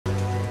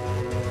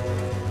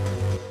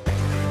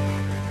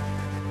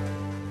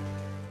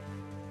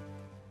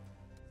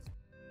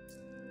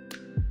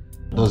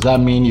Does that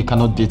mean you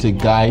cannot date a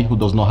guy who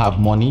does not have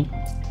money?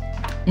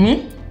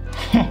 Me?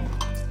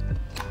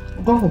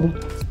 Go for me.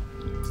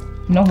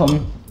 No for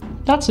me.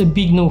 That's a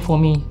big no for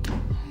me.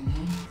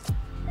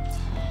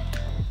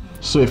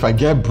 So if I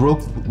get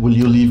broke, will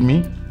you leave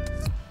me?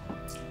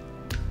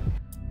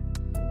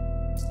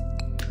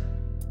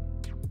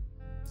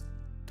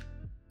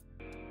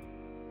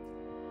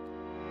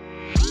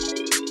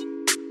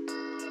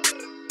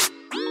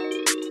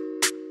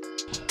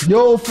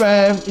 Yo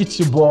fam, it's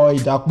your boy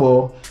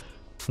Dakbo,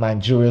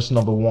 Nigeria's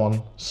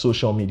 #1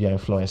 social media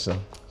influencer.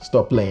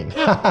 Stop playing.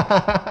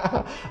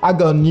 I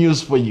got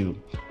news for you.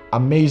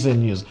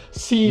 Amazing news.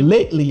 See,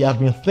 lately I've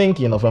been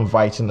thinking of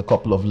inviting a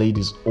couple of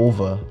ladies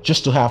over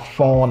just to have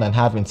fun and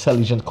have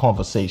intelligent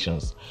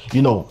conversations.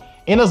 You know,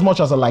 in as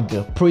much as I like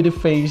the pretty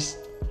face,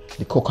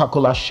 the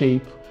Coca-Cola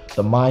shape,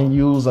 the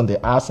minus and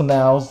the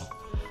arsenals,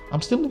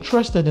 I'm still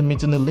interested in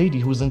meeting a lady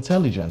who's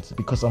intelligent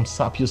because I'm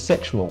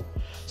sapiosexual.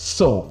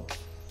 So,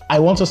 I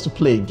want us to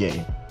play a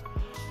game.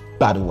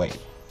 By the way,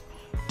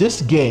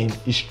 this game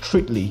is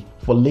strictly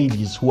for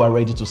ladies who are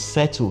ready to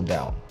settle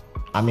down.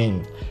 I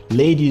mean,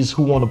 ladies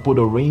who want to put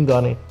a ring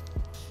on it.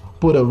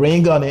 Put a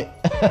ring on it.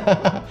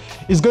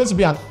 It's going to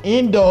be an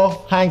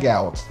indoor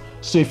hangout.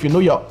 So if you know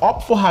you're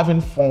up for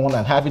having fun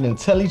and having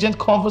intelligent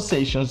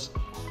conversations,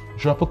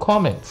 drop a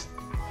comment.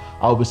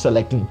 I'll be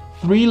selecting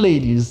 3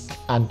 ladies,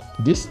 and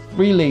these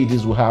 3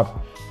 ladies will have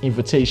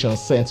invitations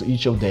sent to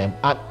each of them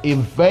and a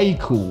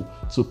vehicle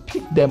to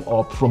pick them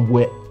up from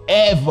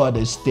wherever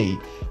they stay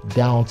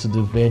down to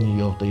the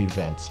venue of the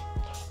event.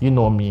 You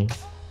know me,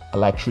 I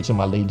like treating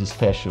my ladies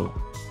special.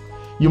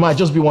 You might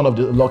just be one of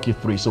the lucky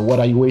 3, so what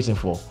are you waiting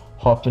for?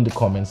 Hop in the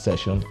comment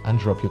section and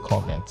drop your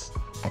comments.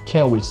 I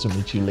can't wait to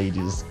meet you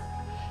ladies.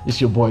 It's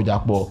your boy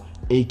Dakbo,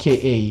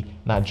 aka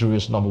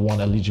Nigeria's #1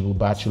 eligible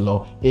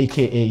bachelor,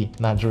 aka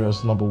Nigeria's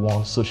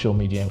 #1 social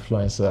media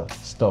influencer.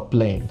 Stop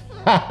playing.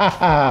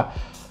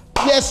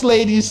 Yes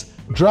ladies,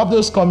 drop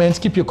those comments,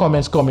 keep your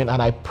comments coming,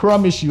 and I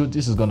promise you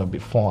this is gonna be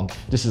fun.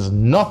 This is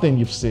nothing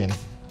you've seen.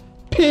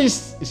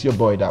 Peace. It's your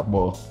boy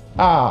Dakbo.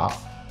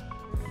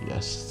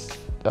 Yes,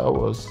 that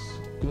was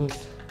good.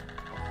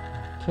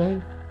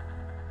 Okay.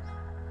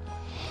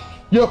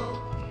 Yep.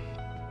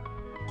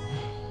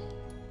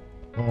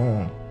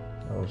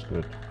 That was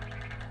good.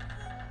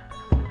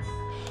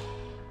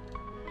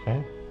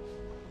 Okay.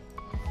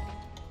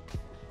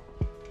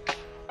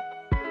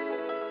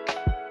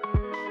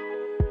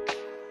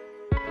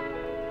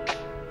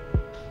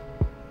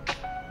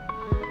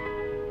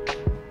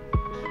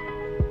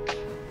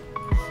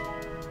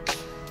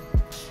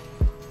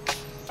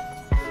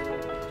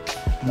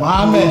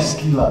 My man.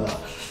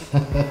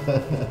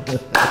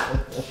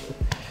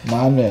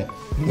 My man.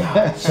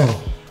 Yeah. So,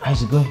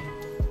 how's it going?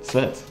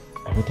 Set.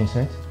 Everything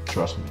set?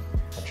 Trust me.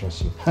 I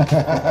trust you.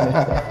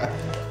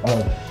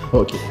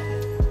 Okay.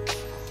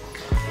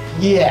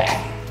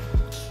 Yeah.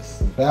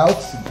 It's about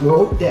to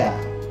go down.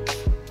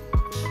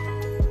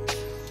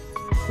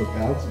 It's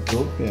about to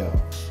go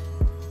down.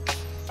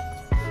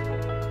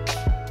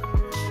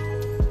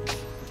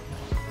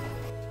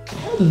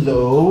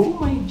 Hello. Oh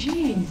my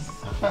jeez.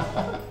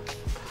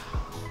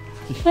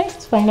 Nice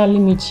to finally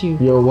meet you.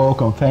 You're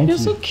welcome. Thank you.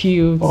 You're so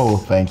cute. Oh,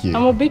 thank you.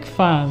 I'm a big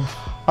fan.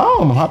 Oh,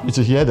 I'm happy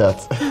to hear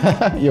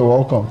that. You're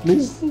welcome.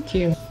 Please. Thank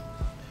you.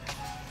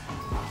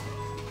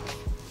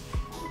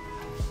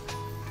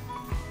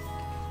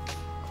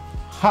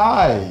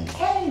 Hi.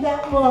 Hey,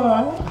 that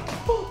one.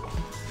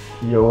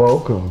 You're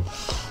welcome.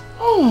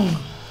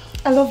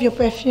 I love your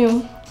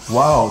perfume.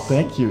 Wow,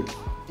 thank you.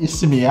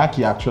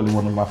 Isimiaki actually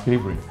one of my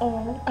favorites.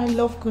 Oh, I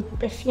love good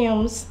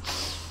perfumes.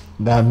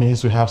 That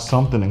means we have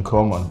something in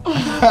common.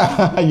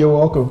 You're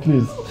welcome,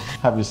 please.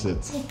 Have a seat.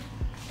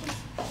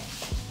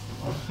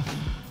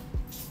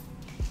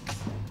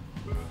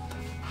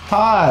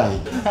 Hi.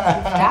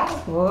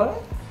 That boy.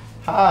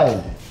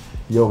 Hi.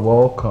 You're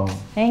welcome.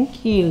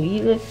 Thank you.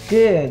 You look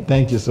good.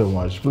 Thank you so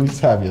much. Please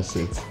have your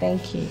seat.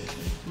 Thank you.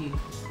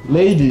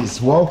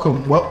 Ladies,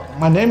 welcome. Well,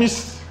 my name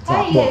is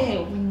Dakbo.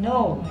 Hey, we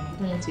know.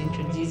 You need to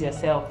introduce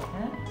yourself.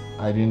 Huh?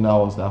 I didn't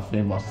know I was that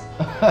famous.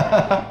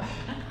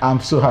 I'm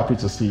so happy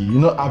to see you. You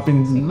know, I've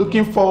been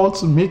looking forward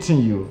to meeting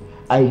you.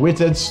 I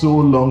waited so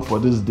long for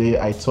this day,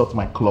 I thought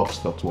my clock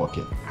stopped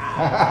working.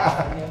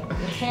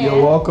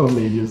 You're welcome,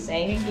 ladies.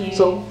 Thank you.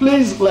 So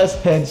please, let's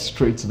head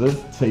straight to the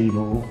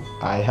table.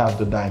 I have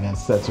the dining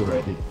set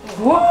already.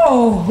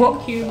 Whoa!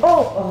 Thank you.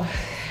 Oh.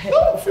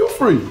 No, feel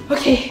free.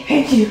 Okay,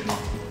 thank you.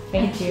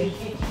 Thank you.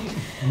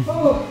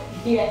 Oh,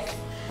 yes.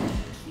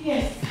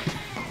 Yes.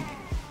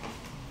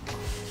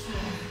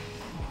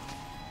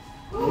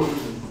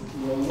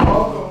 You're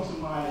welcome to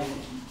my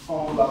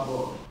home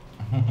labo.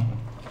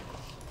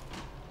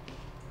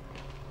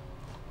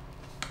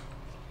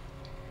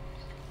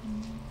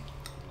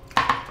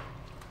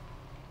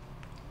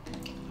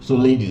 So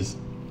ladies,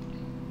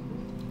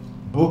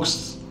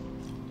 books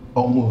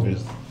or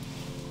movies?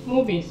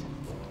 Movies.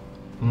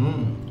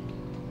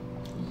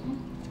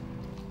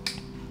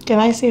 Can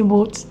I say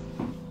both?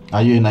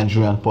 Are you a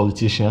Nigerian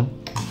politician?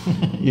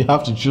 You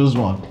have to choose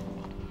one.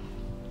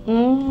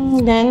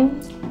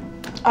 Then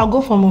I'll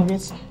go for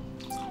movies.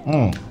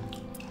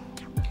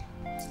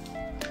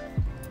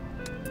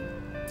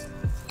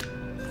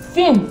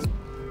 Film.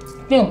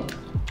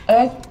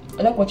 I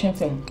like watching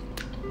film.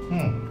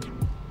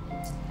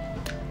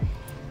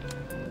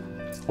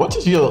 What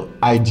is your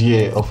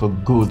idea of a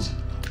good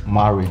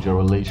marriage or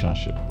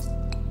relationship?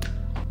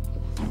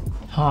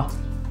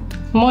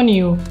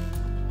 Money, oh.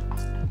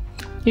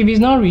 If he's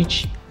not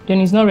rich, then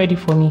he's not ready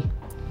for me.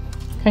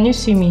 Can you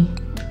see me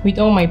with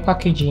all my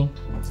packaging?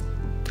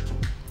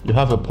 You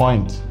have a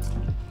point.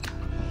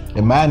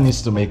 A man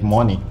needs to make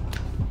money.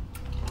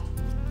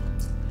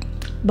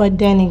 But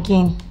then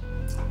again,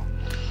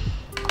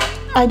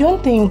 I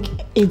don't think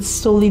it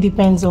solely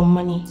depends on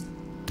money.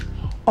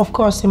 Of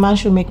course, a man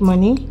should make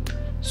money,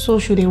 so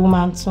should a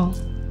woman too.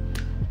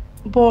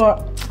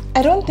 But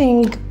I don't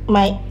think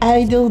my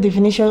ideal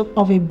definition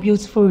of a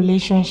beautiful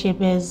relationship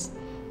is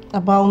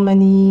about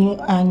money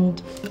and...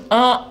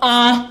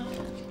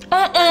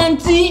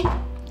 Auntie,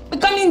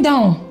 calming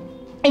down.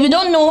 If you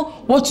don't know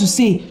what to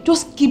say,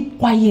 just keep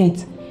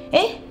quiet.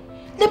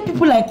 Let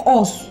people like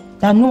us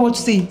that know what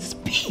to say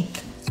speak.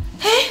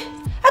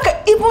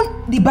 Okay,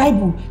 even the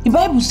Bible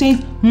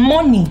says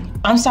money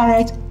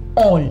answereth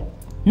all.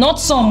 Not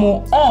some,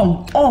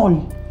 all.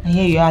 I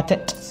hear you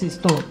at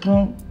sister.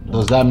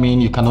 Does that mean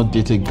you cannot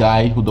date a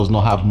guy who does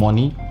not have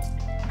money?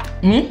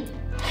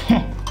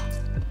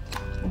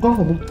 Go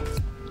for it.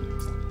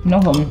 No,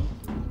 hon.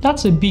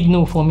 That's a big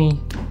no for me.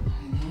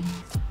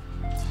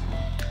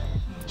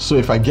 So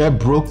if I get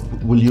broke,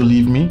 will you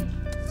leave me?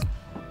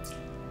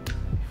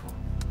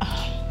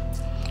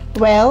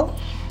 Well,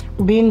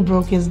 being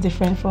broke is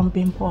different from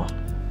being poor.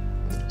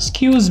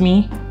 Excuse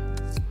me.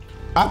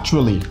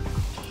 Actually,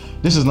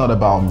 this is not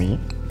about me.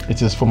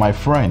 It is for my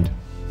friend.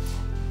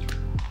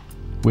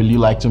 Will you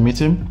like to meet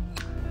him?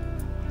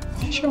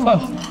 Sure.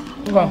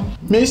 Go.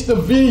 Mr.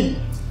 V!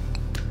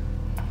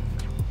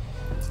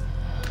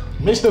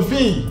 Mr.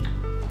 V!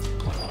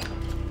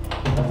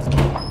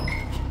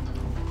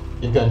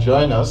 You can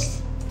join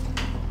us.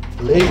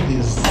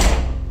 Ladies,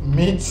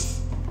 meet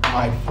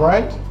my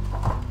friend,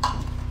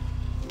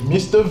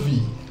 Mr.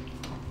 V.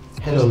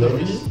 Hello, Mr.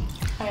 ladies. V.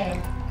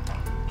 Hi.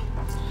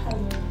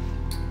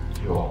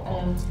 You're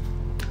welcome.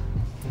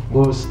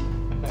 Boss.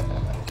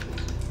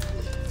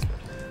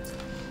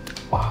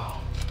 Wow.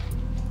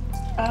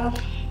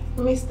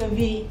 Mr.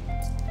 V,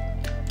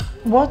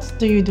 what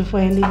do you do for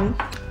a living?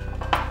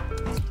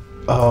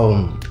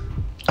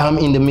 I'm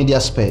in the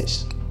media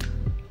space,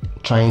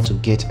 trying to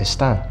get a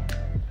stand.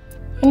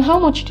 And how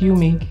much do you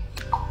make?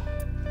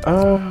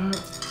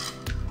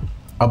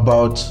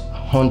 About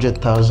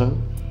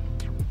 100,000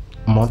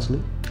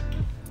 monthly.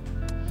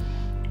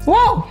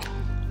 Wow!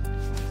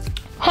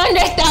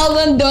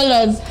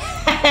 $100,000.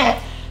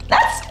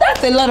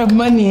 That's a lot of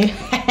money.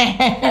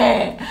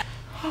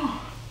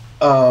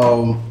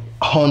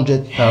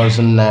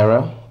 100,000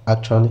 naira,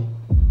 actually.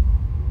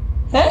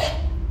 What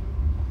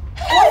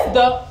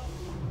the?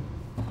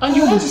 And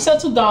you want to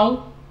settle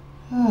down?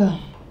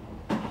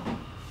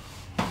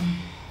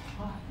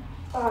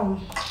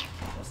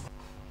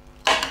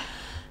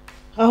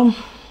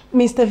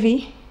 Mr.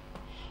 V,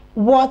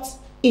 what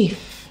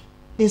if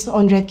this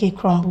 100K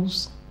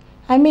crumbles?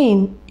 I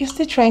mean, you're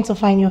still trying to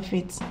find your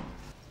feet.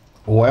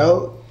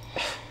 Well,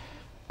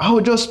 I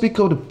will just pick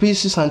up the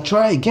pieces and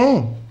try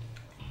again.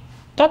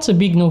 That's a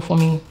big no for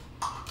me.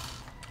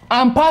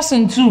 I'm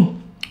passing too.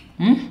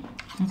 I'm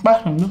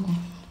passing. Look.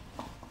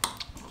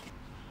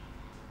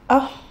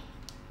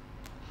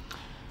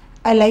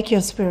 I like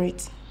your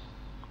spirit.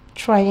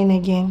 Trying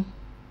again.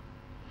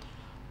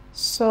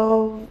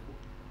 So,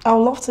 I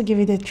would love to give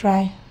it a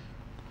try.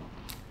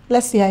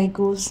 Let's see how it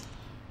goes.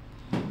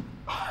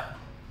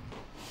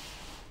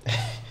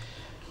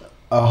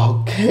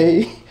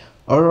 Okay.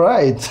 All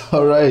right.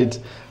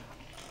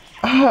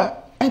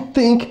 I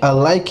think I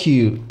like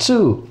you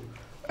too.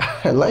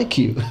 I like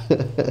you.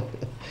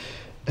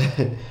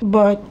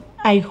 But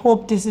I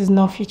hope this is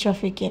not future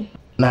faking.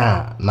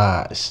 Nah,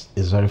 it's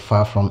very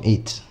far from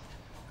it.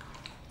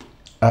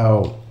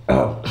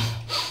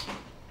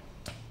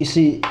 You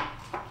see,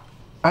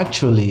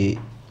 actually,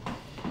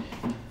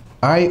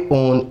 I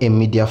own a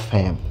media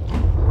firm,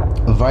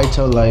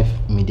 Vital Life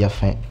Media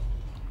Firm.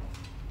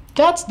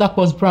 That's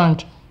Dakpo's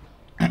brand.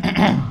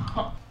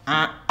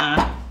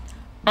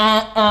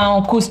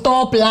 Uncle,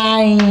 stop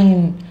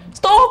lying.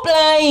 Stop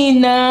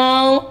lying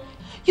now.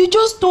 You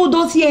just told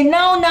us here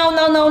now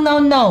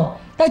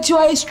that you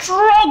are a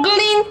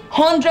struggling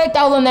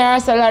 100,000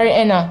 naira salary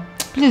earner.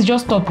 Please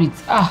just stop it.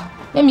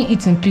 Let me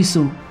eat in peace.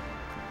 Oh.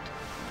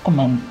 Come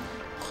on.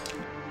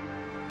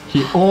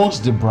 He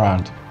owns the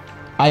brand.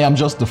 I am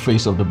just the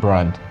face of the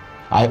brand.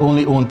 I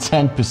only own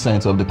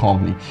 10% of the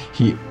company.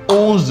 He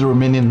owns the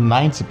remaining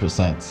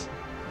 90%.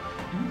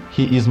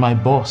 He is my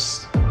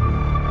boss.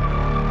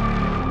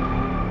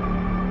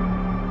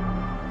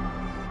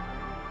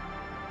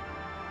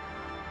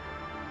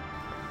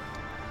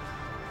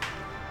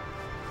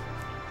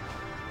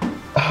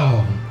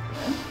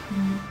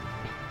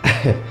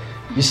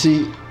 You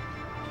see,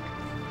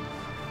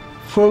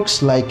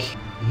 folks like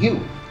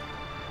you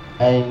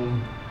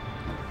And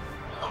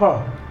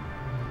her,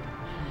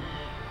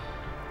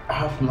 I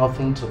have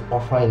nothing to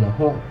offer in a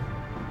home.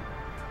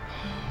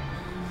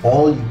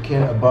 All you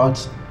care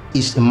about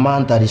is a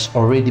man that is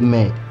already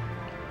made.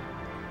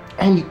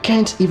 And you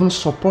can't even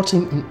support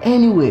him in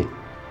any way.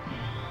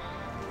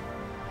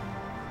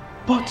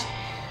 But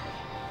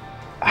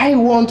I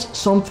want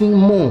something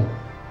more.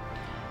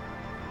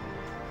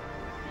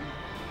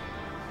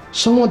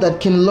 Someone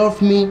that can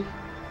love me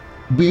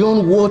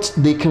beyond what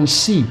they can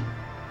see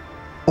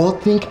or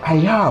think I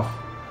have.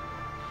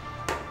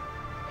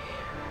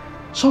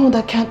 Someone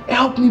that can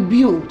help me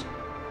build.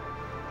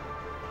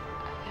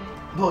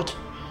 But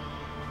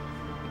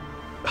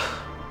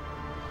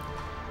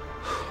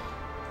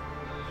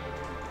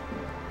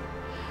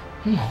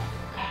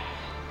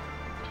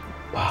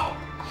wow.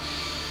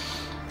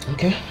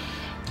 Okay.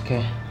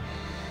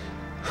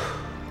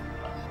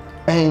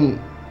 And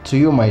to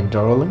you, my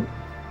darling,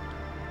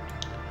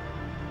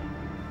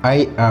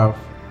 I have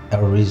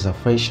a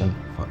reservation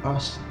for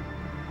us.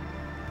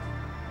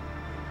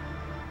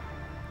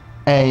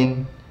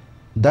 And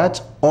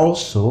that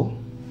also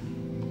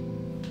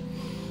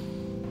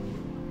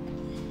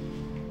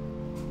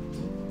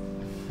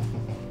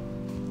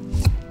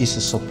is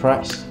a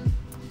surprise.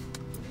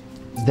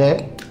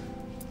 There,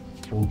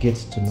 we'll get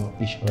to know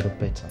each other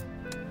better.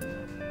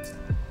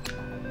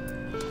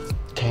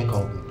 Can you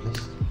come with me,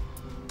 please?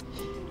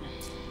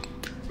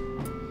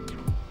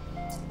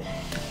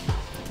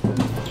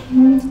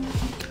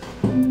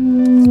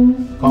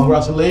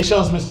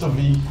 Congratulations, Mr.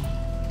 V.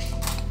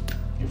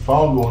 You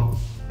found one.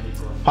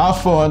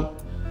 Have fun.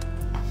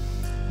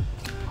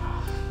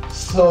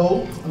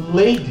 So,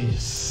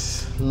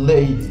 ladies,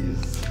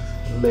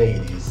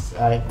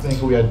 I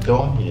think we are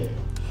done here.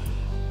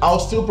 I'll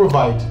still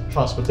provide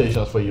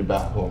transportations for you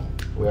back home.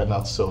 We are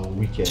not so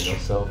wicked or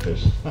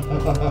selfish. I'm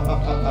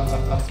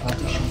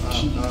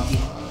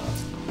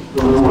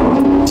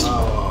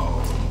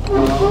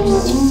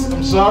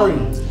sorry.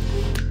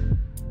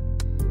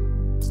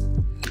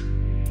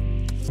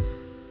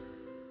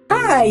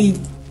 Hi!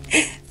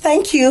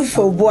 Thank you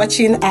for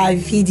watching our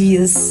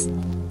videos.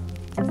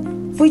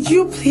 Would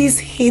you please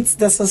hit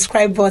the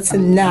subscribe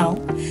button now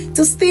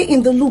to stay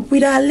in the loop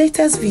with our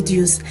latest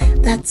videos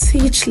that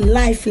teach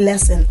life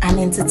lesson and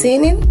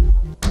entertaining?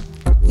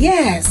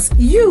 Yes,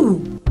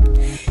 you,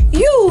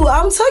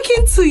 I'm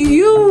talking to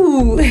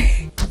you.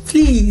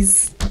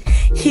 Please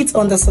hit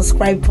on the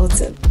subscribe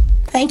button.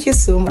 Thank you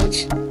so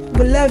much.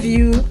 We love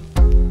you.